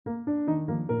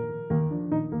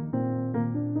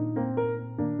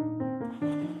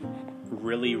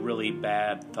really, really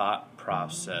bad thought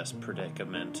process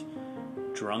predicament.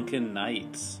 Drunken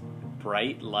nights,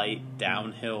 bright light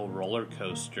downhill roller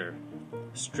coaster,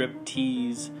 strip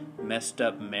tease, messed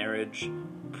up marriage,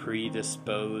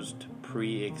 predisposed,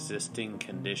 pre-existing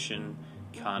condition,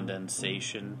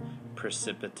 condensation,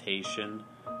 precipitation,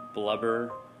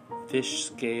 blubber, fish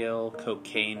scale,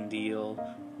 cocaine deal,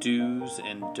 do's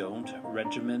and don't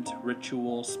regiment,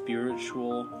 ritual,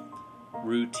 spiritual,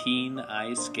 routine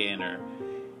eye scanner,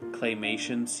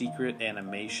 claymation, secret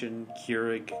animation,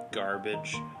 Keurig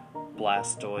garbage,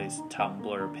 Blastoise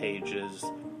Tumblr pages,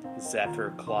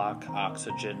 Zephyr clock,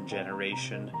 oxygen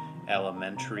generation,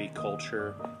 elementary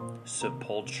culture,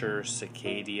 sepulture,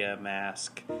 cicadia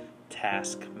mask,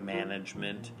 task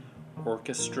management,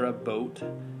 orchestra boat,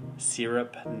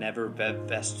 syrup never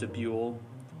vestibule,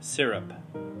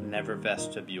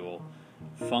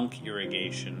 funk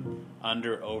irrigation,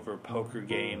 under over poker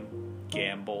game,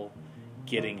 gamble,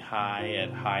 getting high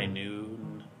at high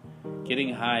noon,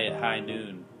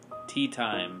 tea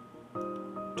time,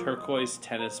 turquoise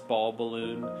tennis ball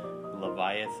balloon,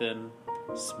 Leviathan,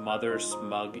 smother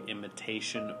smug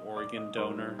imitation organ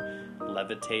donor,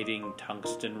 levitating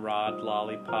tungsten rod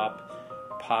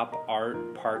lollipop, pop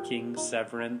art parking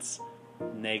severance,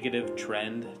 negative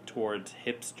trend towards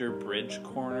hipster bridge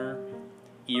corner,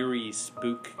 eerie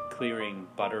spook clearing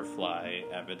butterfly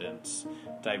evidence,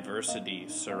 diversity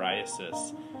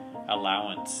psoriasis,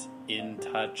 allowance in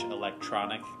touch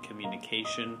electronic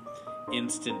communication,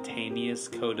 instantaneous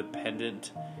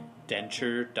codependent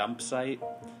denture dump site,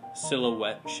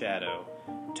 silhouette shadow,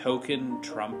 token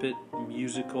trumpet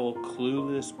musical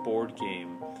clueless board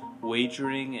game,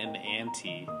 wagering and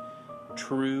ante,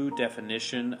 true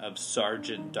definition of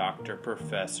sergeant doctor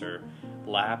professor,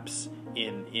 lapse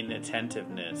in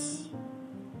inattentiveness.